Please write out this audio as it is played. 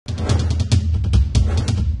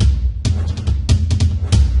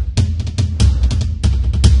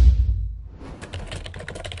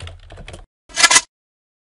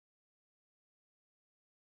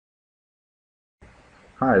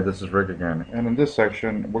Hi, this is Rick again, and in this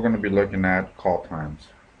section we're going to be looking at call times.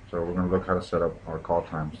 So we're going to look how to set up our call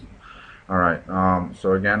times. Alright,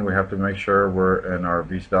 so again we have to make sure we're in our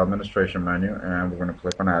Vicidial administration menu, and we're going to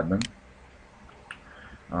click on admin.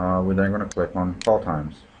 We're then going to click on call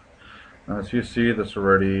times. As you see, there's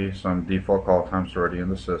already some default call times already in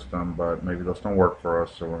the system, but maybe those don't work for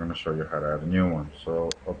us, so we're going to show you how to add a new one.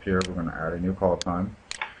 So up here we're going to add a new call time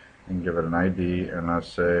and give it an ID, and let's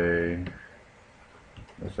say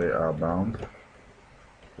outbound,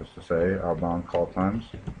 just to say outbound call times.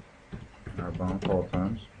 Outbound call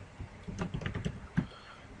times.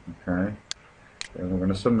 Okay, and we're going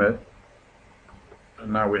to submit.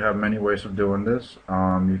 And now we have many ways of doing this.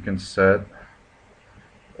 You can set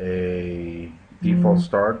a default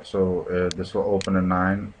start, so this will open at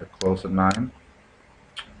 9, close at 9,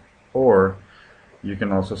 or you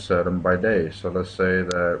can also set them by day. So let's say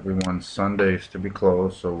that we want Sundays to be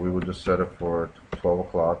closed, so we would just set it for 12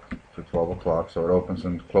 o'clock to 12 o'clock, so it opens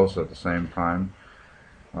and closes at the same time.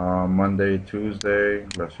 Monday, Tuesday,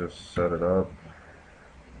 let's just set it up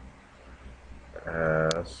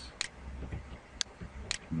as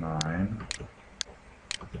 9,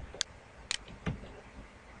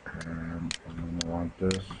 and I'm going to want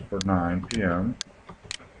this for 9 p.m.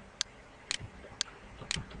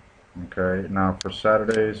 Okay, now for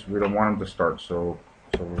Saturdays we don't want them to start, so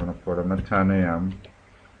we're going to put them at 10 a.m.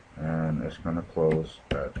 and it's going to close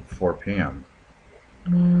at 4 p.m.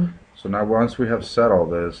 So now once we have set all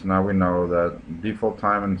this, now we know that default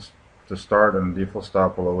time to start and default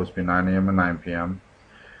stop will always be 9 a.m. and 9 p.m.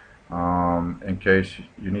 In case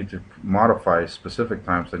you need to modify specific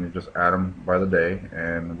times, then you just add them by the day,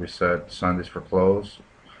 and we set Sundays for close.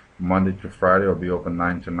 Monday to Friday will be open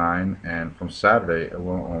 9 to 9, and from Saturday it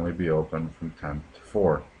will only be open from 10 to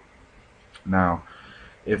 4. Now,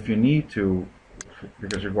 if you need to,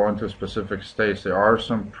 because you're going to specific states, there are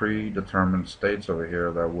some predetermined states over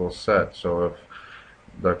here that will set. So if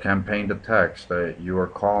the campaign detects that you are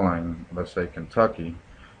calling, let's say Kentucky,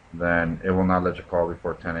 then it will not let you call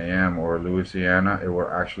before 10 a.m. or Louisiana, it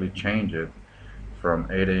will actually change it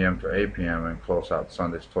from 8 a.m. to 8 p.m. and close out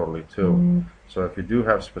Sundays totally too. So if you do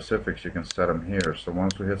have specifics, you can set them here. So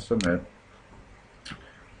once we hit submit,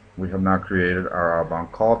 we have now created our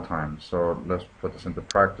outbound call time. So let's put this into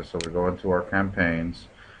practice. So we go into our campaigns,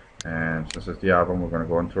 and since it's the outbound, we're going to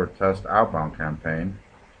go into our test outbound campaign,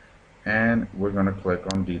 and we're going to click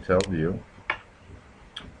on detailed view,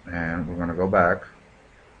 and we're going to go back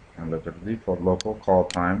and look at the default local call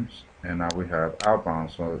times, and now we have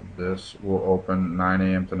outbound. So this will open 9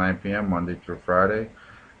 a.m. to 9 p.m. Monday through Friday,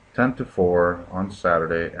 10 to 4 on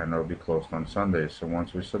Saturday, and it'll be closed on Sundays. So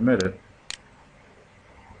once we submit it,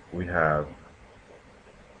 we have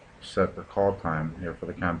set the call time here for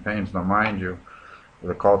the campaigns. Now mind you,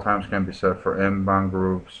 the call times can be set for inbound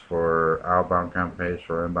groups, for outbound campaigns,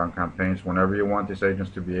 for inbound campaigns. Whenever you want these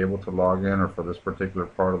agents to be able to log in, or for this particular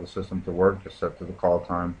part of the system to work, just set to the call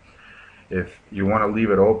time. If you want to leave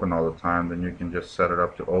it open all the time, then you can just set it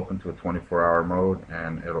up to open to a 24-hour mode,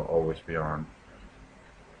 and it'll always be on.